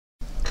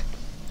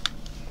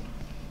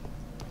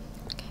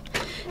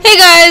Hey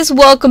guys,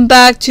 welcome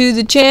back to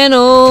the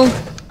channel.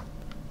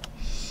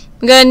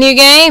 We got a new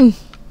game.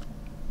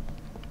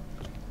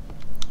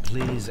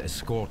 Please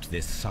escort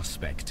this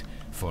suspect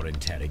for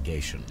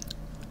interrogation.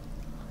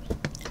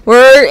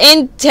 We're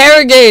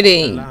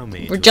interrogating.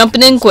 We're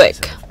jumping in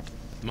quick.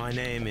 My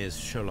name is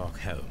Sherlock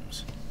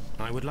Holmes.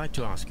 I would like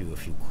to ask you a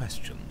few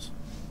questions.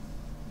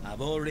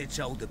 I've already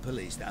told the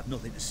police that I've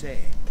nothing to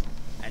say.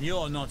 And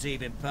you're not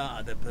even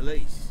part of the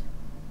police.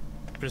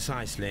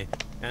 Precisely.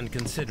 And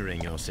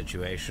considering your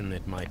situation,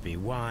 it might be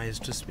wise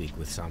to speak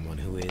with someone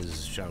who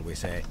is, shall we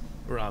say,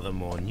 rather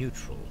more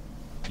neutral.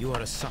 You are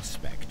a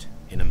suspect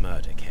in a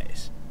murder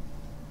case.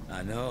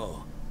 I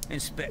know.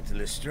 Inspector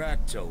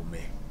Lestrade told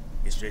me.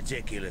 It's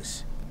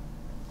ridiculous.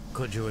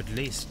 Could you at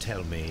least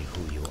tell me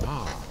who you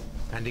are,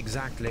 and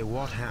exactly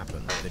what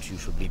happened that you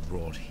should be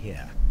brought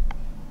here?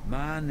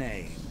 My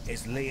name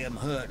is Liam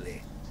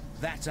Hurtley.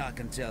 That I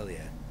can tell you.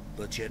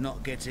 But you're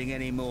not getting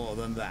any more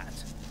than that.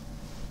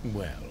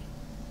 Well,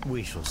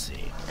 we shall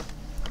see.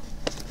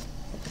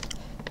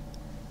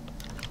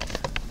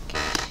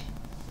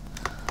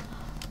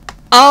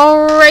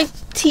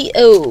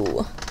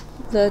 Alrighty-o.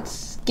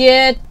 Let's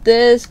get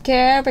this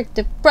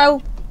character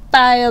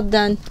profile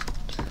done.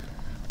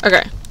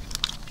 Okay.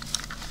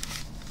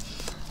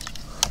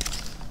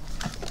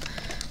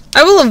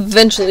 I will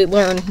eventually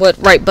learn what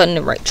right button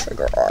and right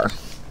trigger are.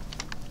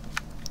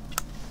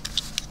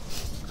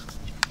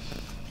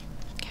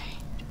 Okay.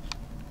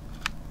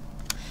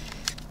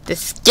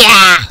 This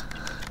guy.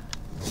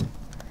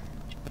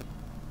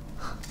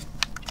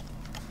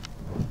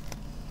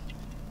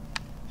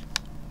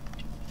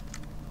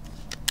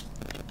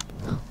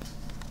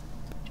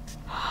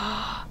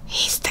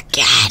 He's the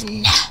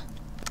gun.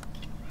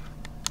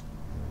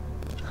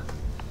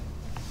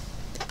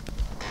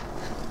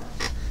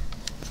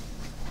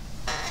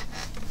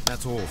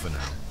 That's all for now.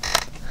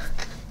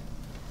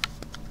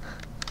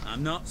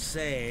 I'm not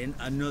saying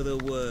another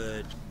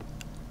word.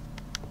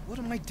 What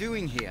am I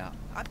doing here?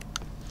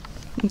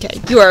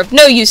 Okay, you are of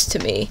no use to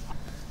me.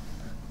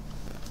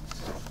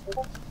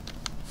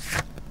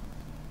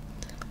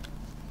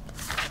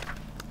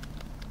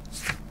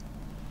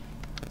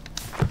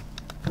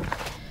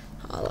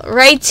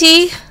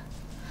 Alrighty.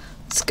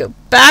 Let's go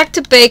back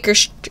to Baker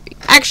Street.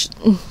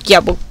 Actually, yeah,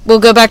 we'll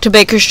go back to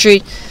Baker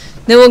Street.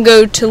 Then we'll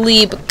go to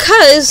Lee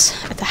because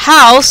at the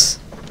house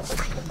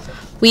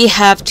we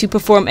have to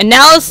perform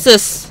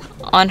analysis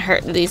on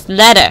Hurtley's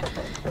letter.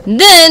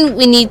 Then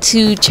we need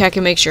to check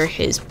and make sure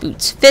his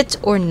boots fit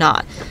or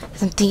not.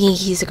 I'm thinking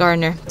he's a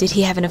gardener. Did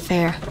he have an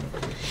affair?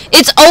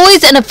 It's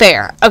always an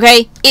affair,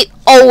 okay? It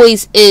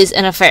always is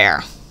an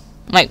affair.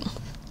 Like,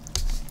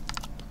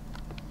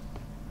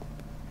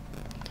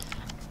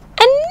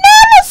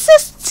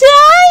 analysis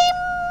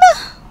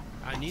time!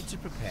 I need to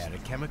prepare a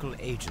chemical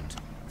agent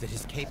that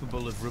is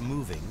capable of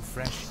removing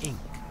fresh ink.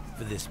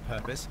 For this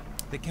purpose,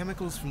 the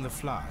chemicals from the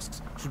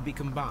flasks should be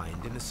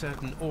combined in a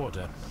certain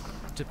order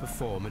to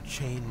perform a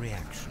chain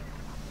reaction.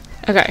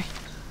 Okay.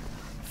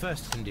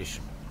 First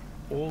condition,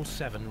 all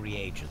 7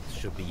 reagents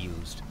should be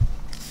used.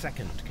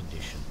 Second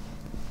condition,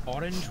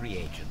 orange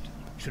reagent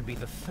should be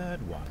the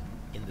third one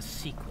in the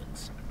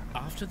sequence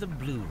after the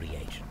blue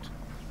reagent.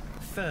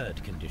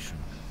 Third condition,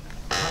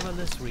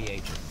 colorless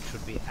reagent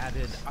should be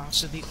added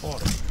after the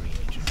orange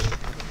reagent.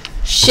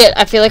 Shit,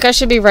 I feel like I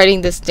should be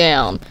writing this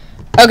down.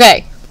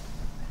 Okay.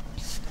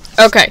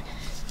 Okay.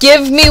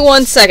 Give me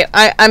 1 second.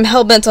 I'm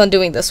hell-bent on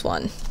doing this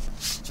one.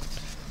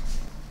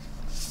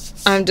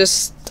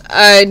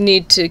 I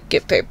need to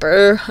get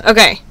paper.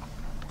 Okay.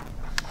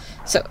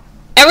 So,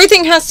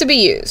 everything has to be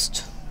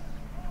used.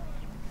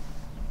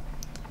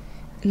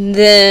 And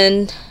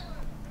then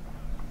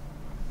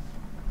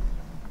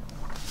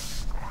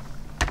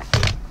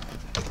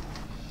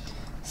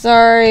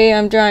sorry,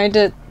 I'm trying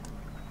to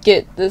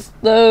get this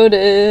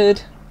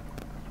loaded.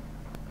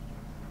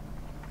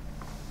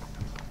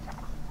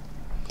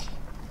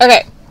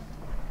 Okay.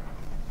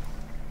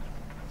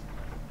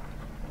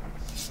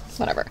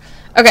 Whatever.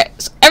 Okay,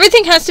 so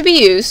everything has to be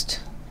used.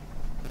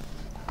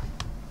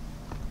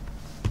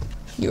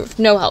 You're of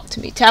no help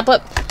to me,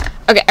 tablet.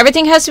 Okay,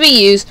 everything has to be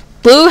used.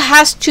 Blue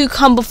has to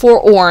come before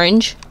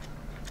orange.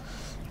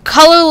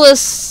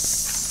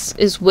 Colorless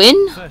is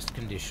when? First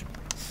condition.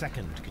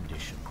 Second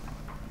condition.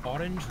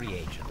 Orange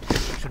reagent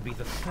should be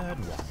the third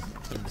one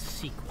in the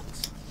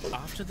sequence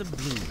after the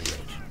blue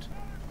reagent.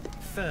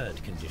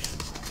 Third condition.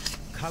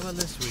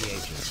 Colorless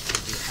reagent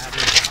should be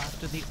added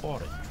after the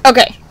orange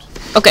Okay. reagent.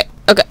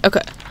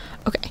 Okay.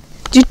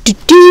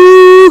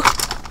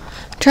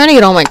 Trying to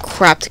get all my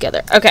crap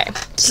together. Okay,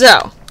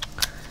 so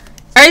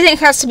everything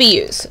has to be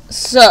used.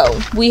 So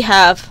we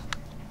got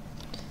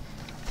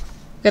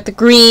the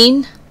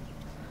green,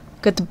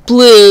 got the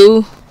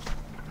blue.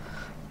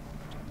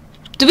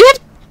 Do we have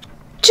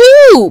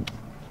 2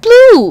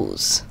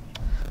 blues?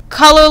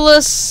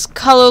 Colorless,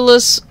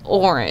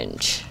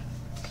 orange.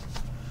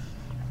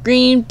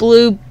 Green,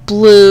 blue,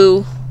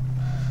 blue.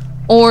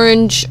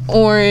 Orange,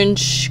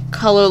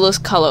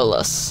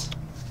 colorless.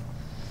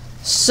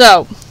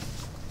 So,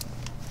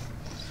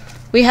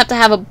 we have to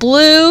have a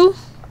blue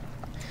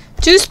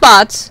 2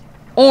 spots,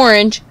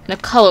 orange, and a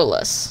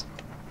colorless.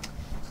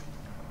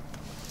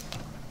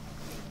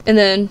 And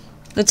then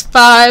that's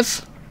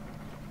 5.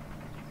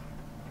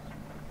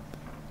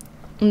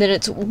 And then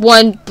it's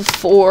 1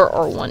 before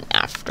or 1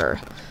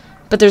 after.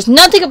 But there's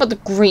nothing about the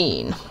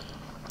green.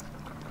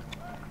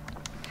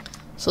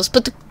 So let's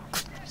put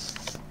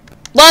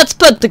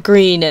the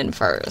green in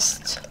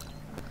first.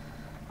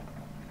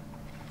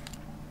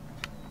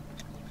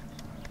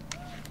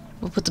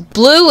 We'll put the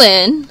blue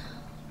in.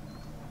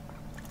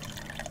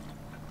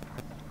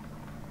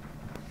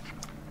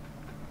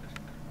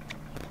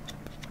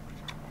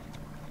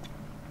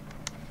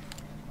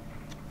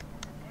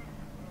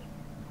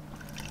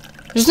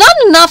 There's not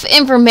enough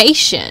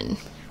information.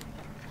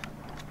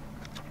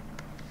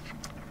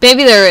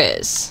 Maybe there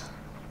is.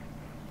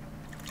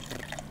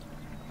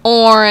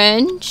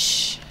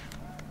 Orange.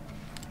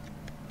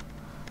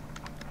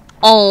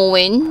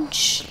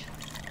 Orange.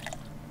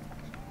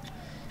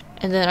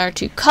 And then our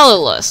 2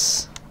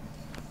 colorless.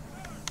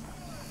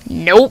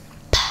 Nope.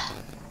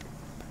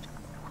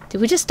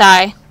 Did we just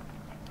die?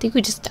 I think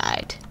we just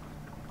died.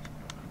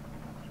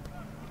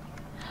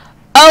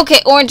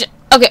 Okay, orange.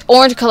 Okay,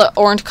 orange color.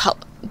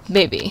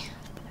 Maybe.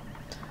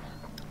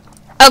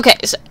 Okay,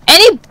 so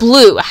any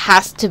blue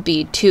has to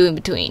be 2 in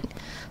between.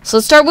 So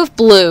let's start with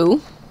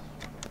blue.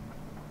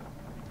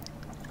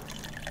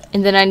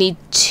 And then I need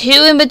 2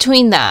 in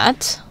between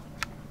that.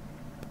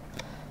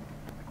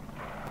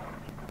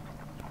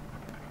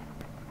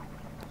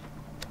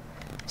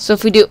 So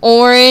if we do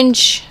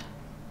orange,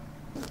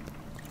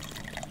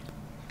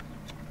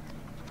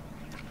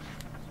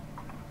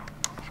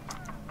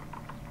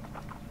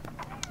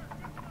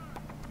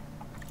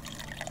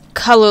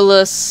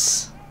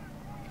 colorless,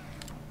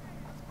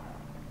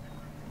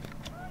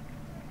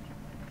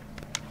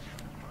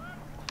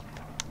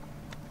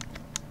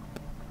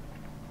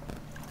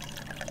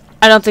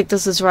 I don't think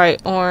this is right.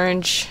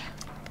 Orange,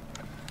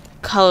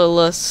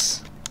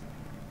 colorless,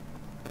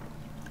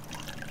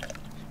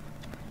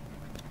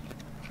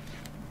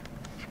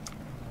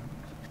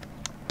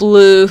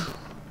 blue.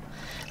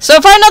 So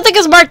far, nothing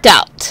is marked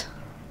out.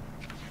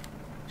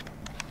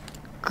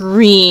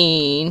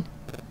 Green.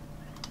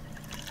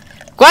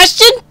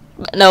 Question?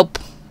 Nope.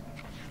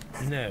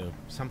 No,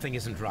 something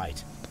isn't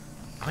right.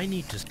 I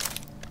need to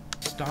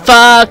start.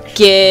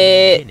 Fuck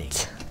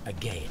it.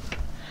 Again.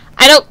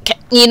 I don't ca-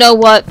 You know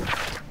what?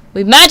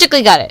 We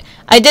magically got it.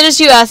 I did as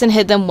you asked and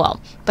hid them well,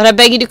 but I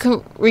beg you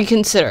to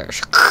reconsider.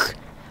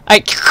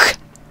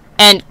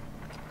 And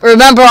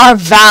remember our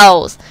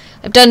vows.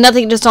 I've done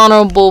nothing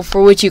dishonorable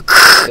for which you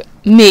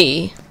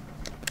me.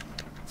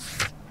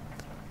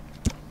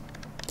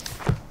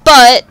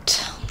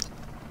 But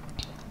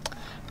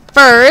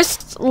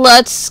first,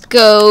 let's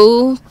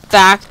go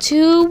back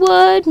to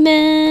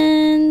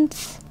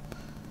Woodman's,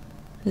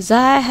 as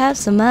I have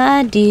some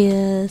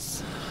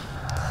ideas.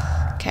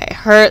 Okay,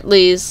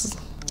 Hurtley's.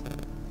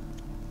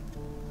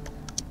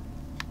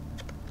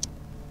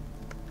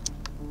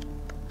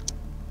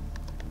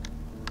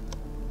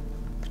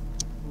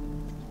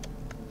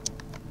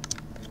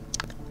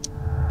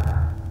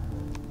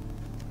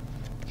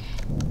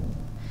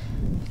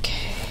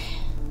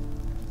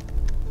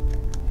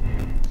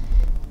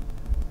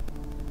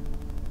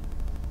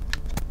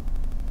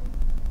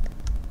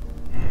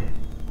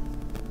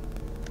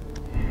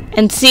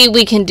 And see,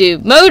 we can do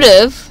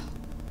motive.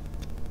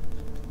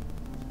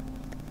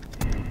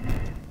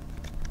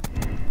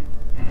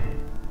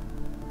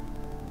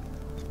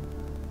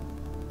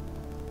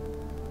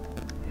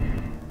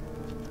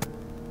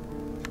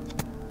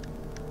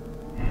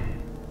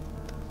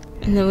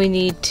 And then we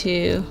need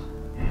to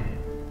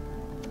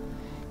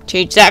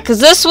change that, because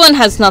this one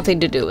has nothing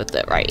to do with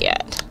it right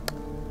yet.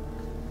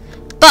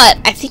 But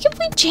I think if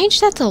we change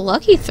that to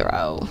lucky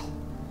throw.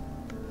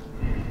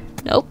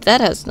 Nope, that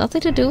has nothing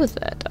to do with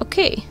it.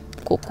 Okay.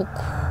 Cool, cool,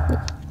 cool.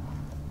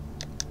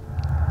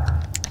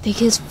 I think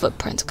his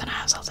footprint's gonna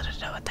have something to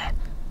do with it.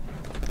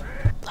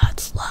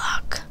 Let's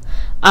look.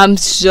 I'm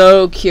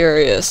so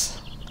curious.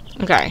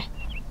 Okay.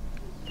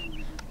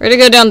 We're gonna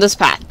go down this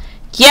path.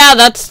 Yeah,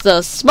 that's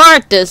the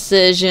smart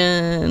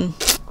decision.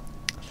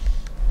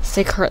 Let's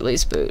take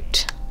Hurtley's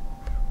boot.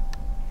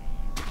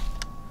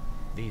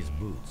 These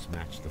boots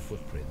match the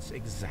footprints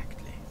exactly.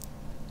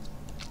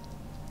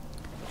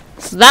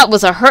 So that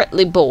was a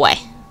Hurtley boy.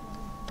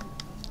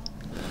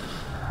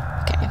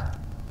 Okay.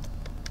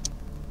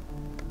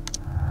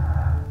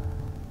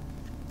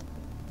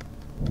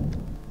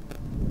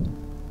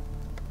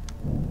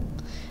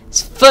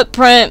 His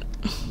footprint.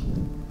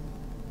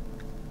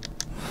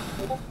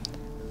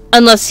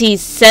 Unless he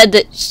said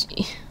that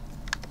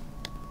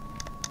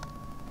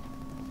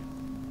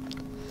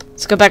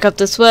Let's go back up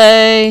this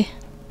way.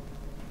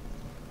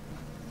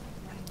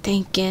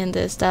 Thinking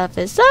this stuff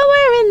is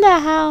somewhere in the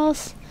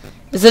house.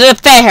 Is it a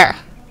fair?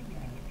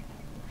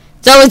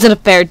 It's always an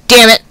affair,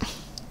 damn it.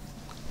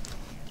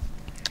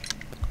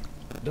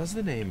 Does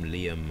the name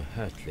Liam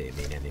Hurtley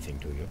mean anything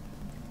to you?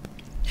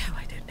 No,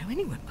 I don't know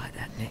anyone by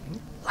that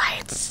name.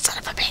 Lion son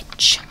of a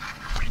bitch.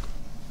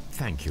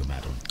 Thank you,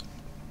 madam.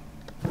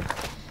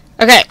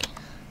 Okay.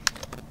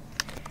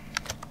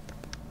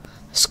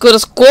 go to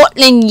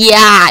Scotland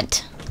Yard.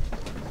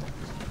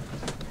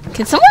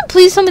 Can someone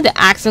please tell me the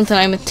accent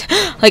that I'm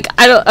like,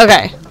 I don't,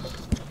 okay.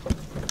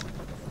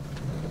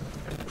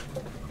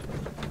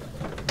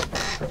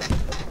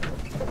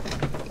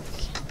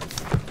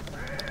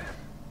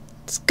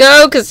 Let's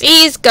go, cause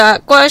he's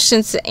got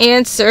questions to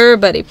answer,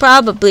 but he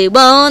probably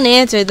won't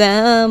answer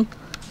them.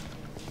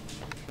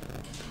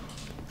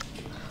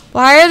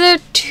 Why are there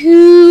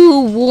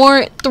three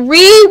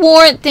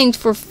warrant things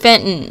for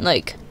Fenton?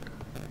 Like,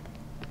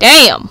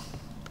 damn.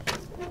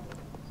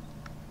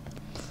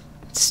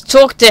 Let's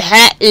talk to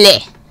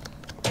Hartley.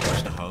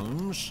 Mr.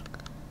 Holmes?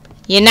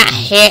 You're not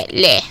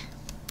Hartley.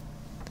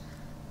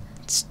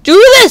 Let's do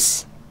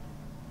this!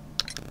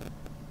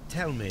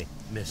 Tell me,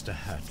 Mr.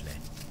 Hartley,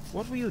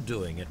 what were you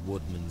doing at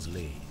Woodman's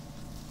Lee?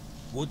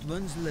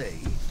 Woodman's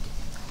Lee?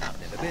 I've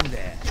never been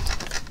there.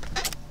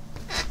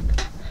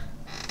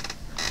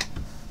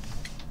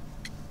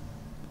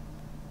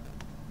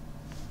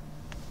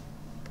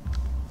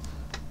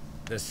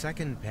 The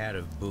second pair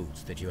of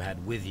boots that you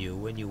had with you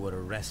when you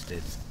were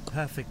arrested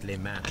perfectly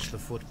match the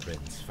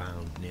footprints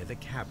found near the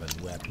cabin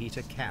where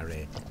Peter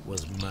Carey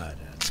was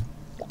murdered.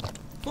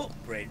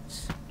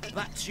 Footprints?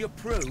 That's your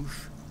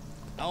proof?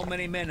 How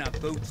many men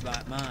have boots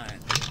like mine?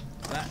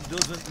 That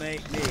doesn't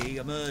make me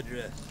a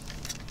murderer.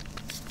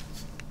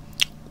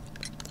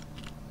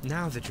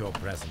 Now that your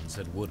presence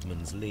at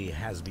Woodman's Lee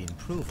has been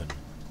proven,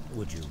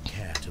 would you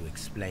care to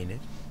explain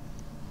it?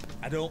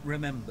 I don't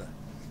remember.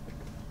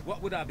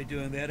 What would I be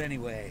doing there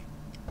anyway?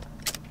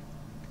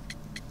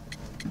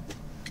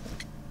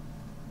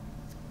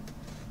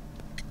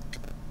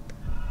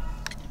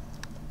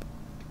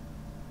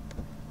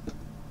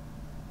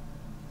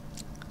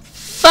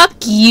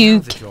 Fuck you. Now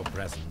that your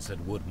presence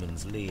at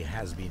Woodman's Lee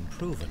has been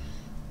proven,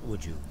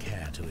 would you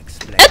care to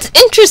explain? That's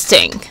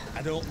interesting.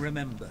 I don't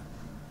remember.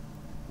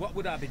 What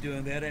would I be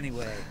doing there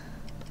anyway?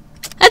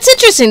 That's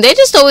interesting. They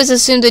just always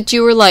assumed that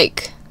you were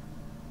like,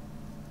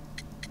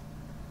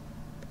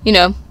 you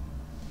know,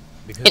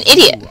 Because an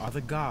idiot. You are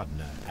the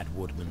gardener at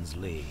Woodman's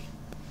Lee.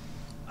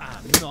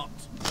 I'm not.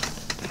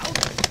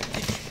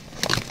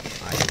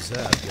 I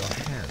observed your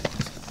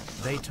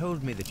hands. They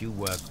told me that you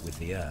work with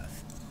the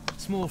earth.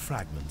 Small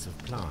fragments of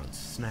plants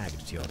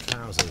snagged to your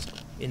trousers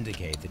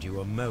indicate that you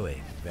were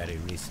mowing very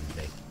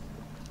recently.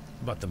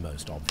 But the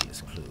most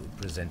obvious clue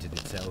presented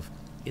itself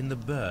in the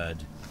bird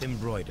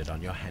embroidered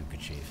on your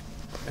handkerchief.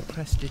 A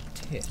crested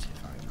tit,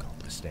 if I'm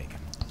not mistaken.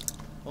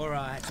 All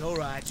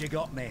right, you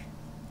got me.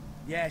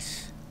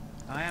 Yes,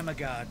 I am a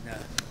gardener,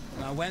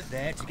 and I went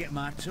there to get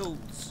my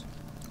tools.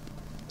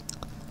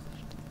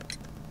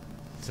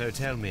 So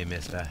tell me,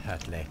 Mr.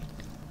 Hartley,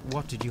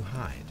 what did you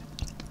hide?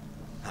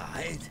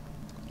 Hide?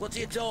 What are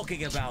you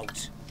talking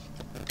about?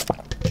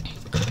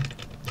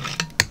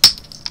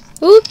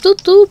 Oop,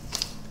 doop, doop.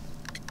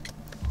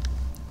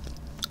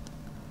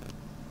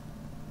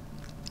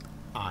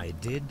 I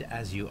did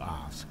as you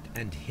asked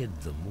and hid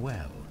them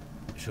well.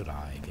 Should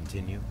I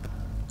continue?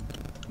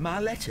 My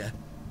letter?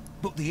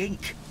 But the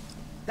ink?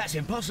 That's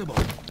impossible.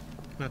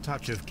 A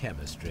touch of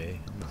chemistry,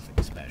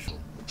 nothing special.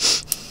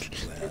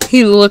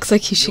 He looks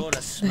like he should. You're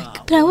a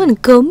smart But I one, want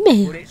to go but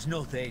mail. it's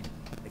nothing.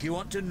 If you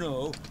want to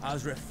know, I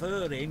was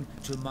referring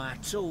to my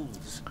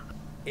tools.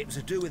 It was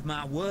to do with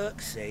my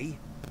work, see?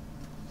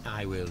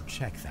 I will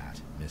check that,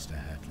 Mr.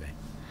 Hartley.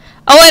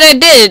 Oh, and I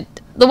did.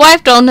 The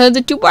wife don't know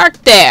that you work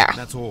there.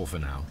 That's all for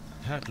now.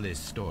 Hartley's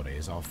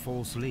stories are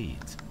false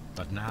leads,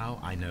 but now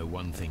I know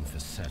one thing for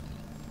certain.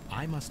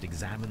 I must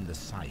examine the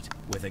site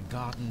where the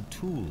garden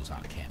tools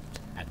are kept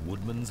at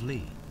Woodman's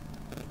Lee.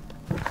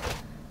 At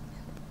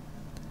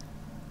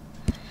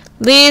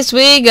least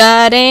we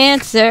got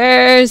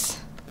answers.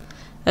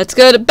 Let's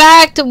go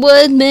back to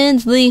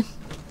Woodman's Lee.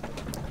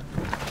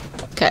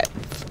 Okay.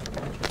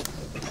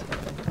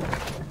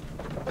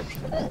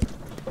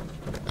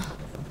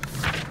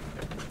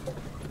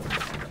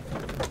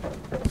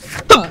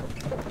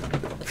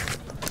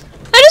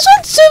 I just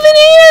want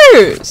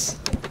souvenirs.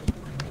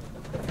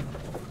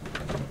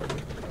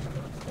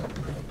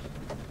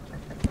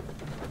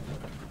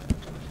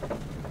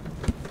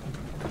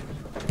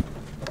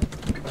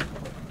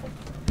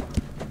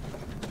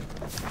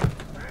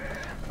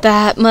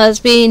 That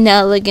must be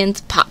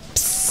Nelligan's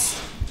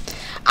Pops.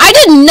 I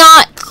did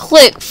not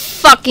click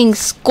fucking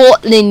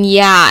Scotland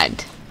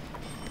Yard.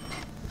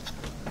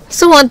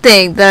 So one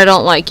thing that I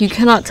don't like, you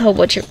cannot tell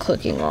what you're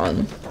clicking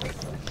on.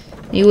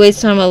 You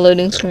waste time on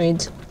loading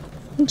screens.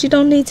 But you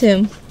don't need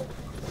to.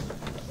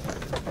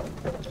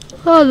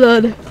 Oh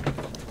lord.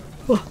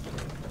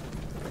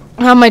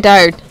 How am I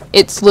tired?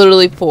 It's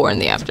literally 4 in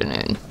the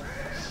afternoon.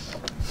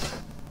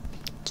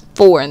 It's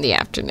 4 in the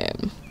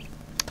afternoon.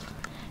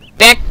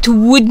 Back to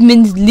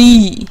Woodman's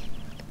Lee.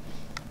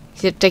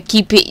 Except I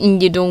keep hitting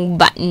the wrong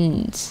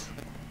buttons.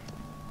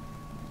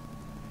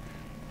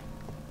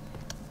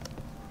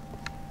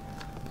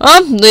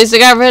 Well, at least I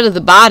got rid of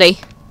the body.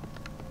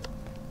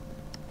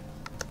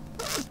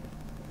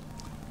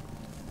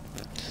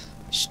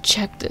 Let's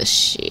check this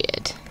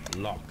shit.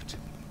 Locked.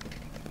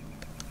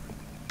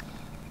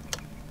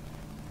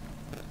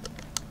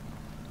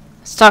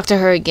 Let's talk to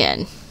her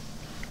again.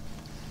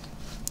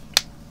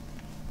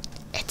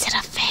 It's an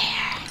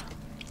affair.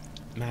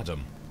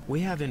 Madam,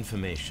 we have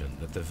information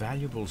that the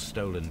valuable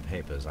stolen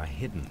papers are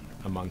hidden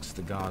amongst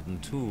the garden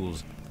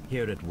tools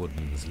here at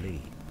Woodman's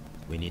Lee.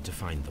 We need to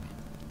find them.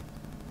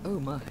 Oh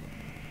my.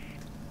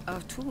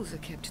 Our tools are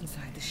kept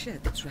inside the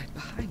shed that's right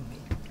behind me.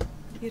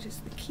 Here is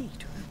the key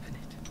to open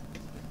it.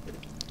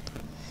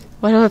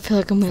 Why do I feel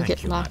like I'm gonna Thank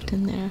get you, locked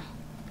madam. in there?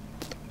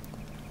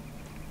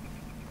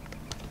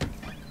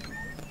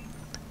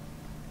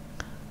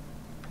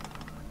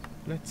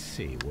 Let's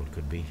see what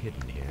could be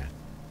hidden here.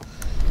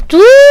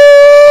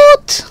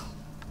 Doot!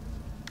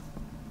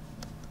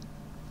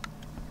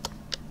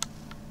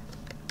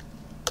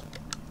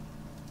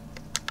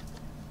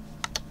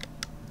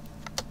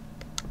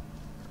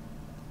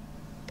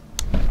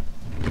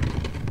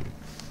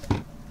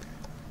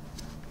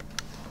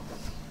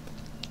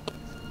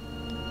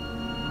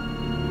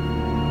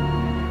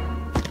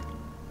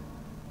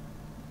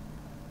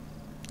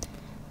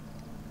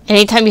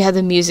 Anytime you have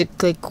the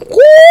music like whoop.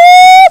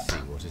 Let's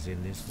see what is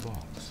in this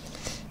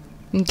box.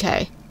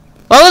 Okay.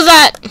 What was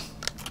that?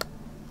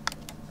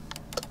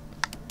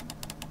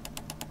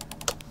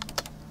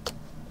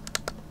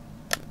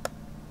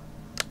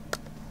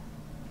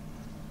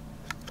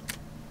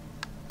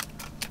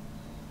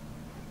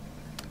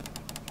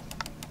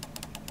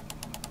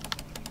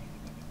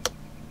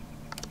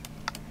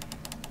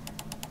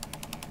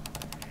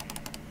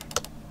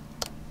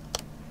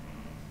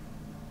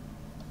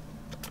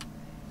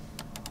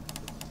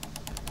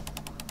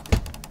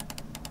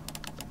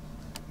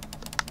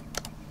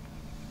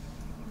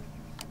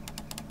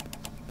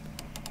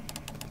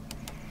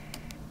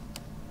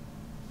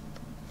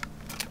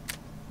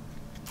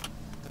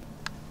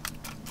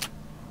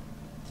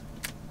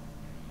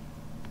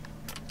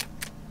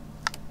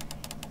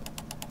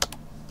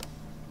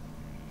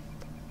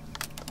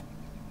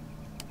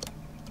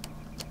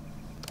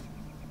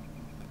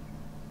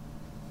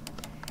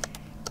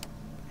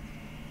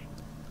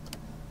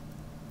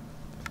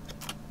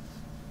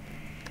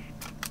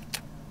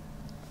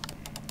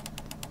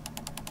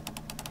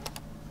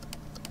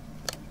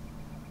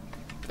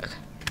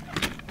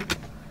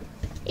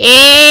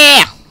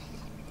 Yeah!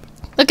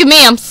 Look at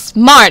me, I'm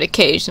smart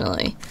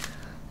occasionally.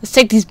 Let's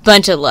take these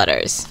bunch of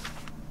letters.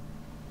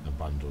 A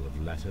bundle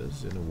of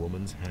letters in a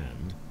woman's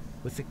hand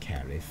with the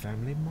Carey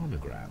family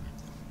monogram.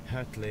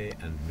 Hurtley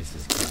and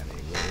Mrs.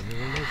 Carey were in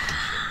a relationship.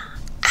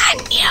 I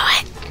knew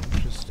it!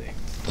 Interesting.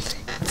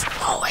 It's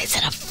always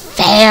an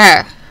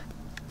affair.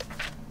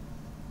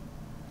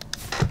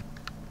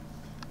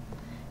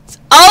 It's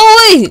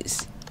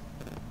always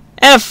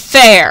an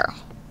affair.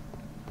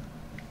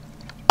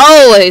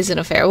 Always an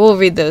affair. We'll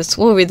read those.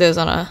 We'll read those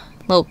on a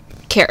little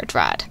carrot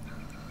ride.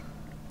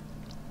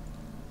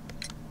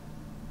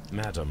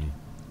 Madam,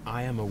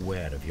 I am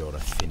aware of your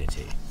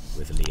affinity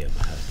with Liam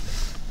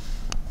Hurtley.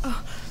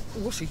 Oh,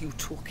 what are you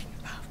talking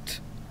about?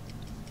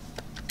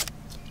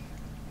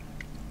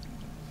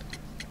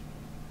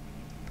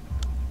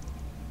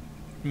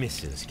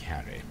 Mrs.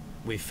 Carey,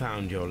 we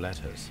found your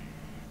letters.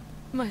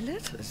 My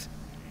letters?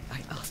 I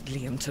asked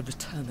Liam to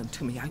return them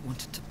to me. I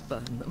wanted to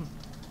burn them.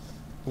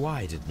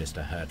 Why did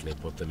Mr. Hurtley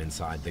put them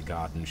inside the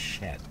garden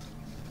shed?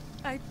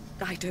 I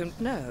don't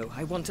know.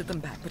 I wanted them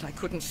back, but I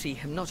couldn't see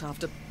him, not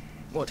after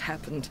what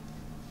happened.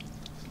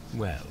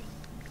 Well,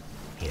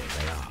 here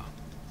they are.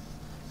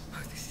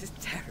 Oh, this is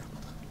terrible.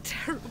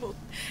 Terrible.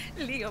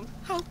 Liam,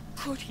 how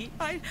could he?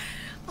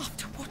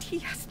 After what he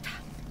has done.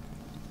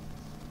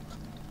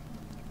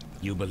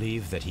 You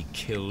believe that he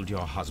killed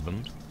your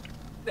husband?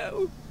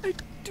 No, I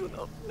do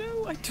not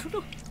know. I do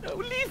not know.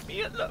 Leave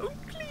me alone,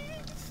 please.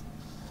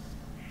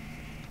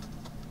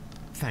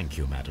 Thank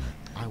you, madam.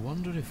 I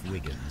wonder if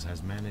Wiggins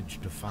has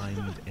managed to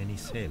find any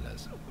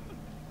sailors.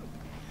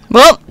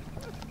 Well,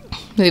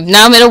 we've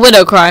now made a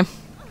widow cry.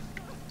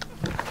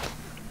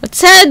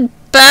 Let's head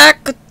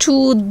back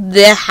to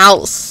the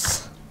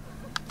house.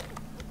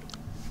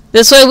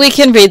 This way we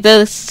can read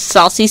the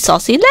saucy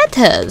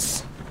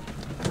letters.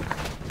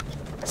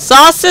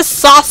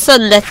 Saucy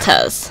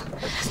letters.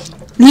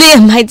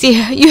 Liam, my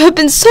dear, you have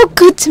been so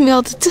good to me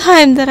all the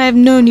time that I have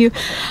known you.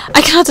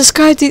 I cannot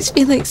describe these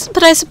feelings,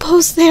 but I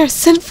suppose they are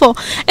sinful,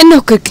 and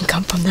no good can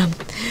come from them.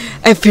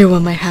 I fear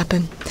what might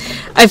happen.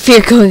 I fear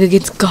going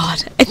against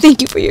God. I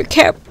thank you for your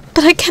care,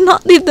 but I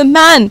cannot leave the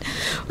man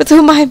with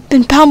whom I have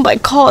been bound by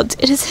cords.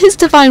 It is his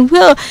divine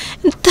will,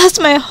 and thus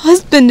my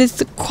husband is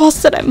the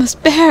cross that I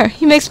must bear.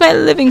 He makes my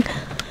life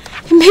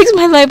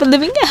a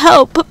living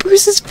hell, but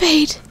Bruce's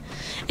fate,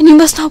 and you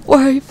must not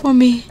worry for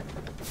me.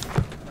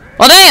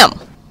 Well, damn!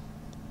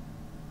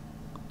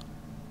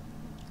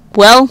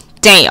 Well,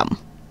 damn.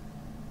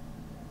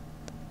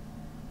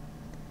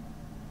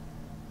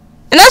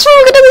 And that's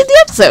where we're gonna leave the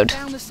episode.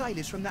 Down the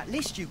sailors from that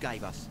list you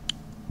gave us.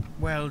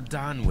 Well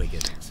done,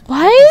 Wiggins.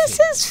 Why is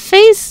his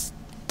face,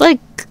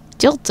 like,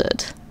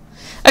 jilted?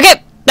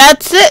 Okay,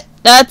 that's it.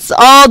 That's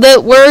all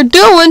that we're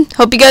doing.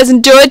 Hope you guys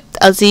enjoyed.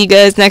 I'll see you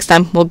guys next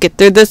time. We'll get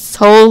through this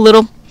whole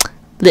little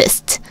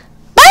list.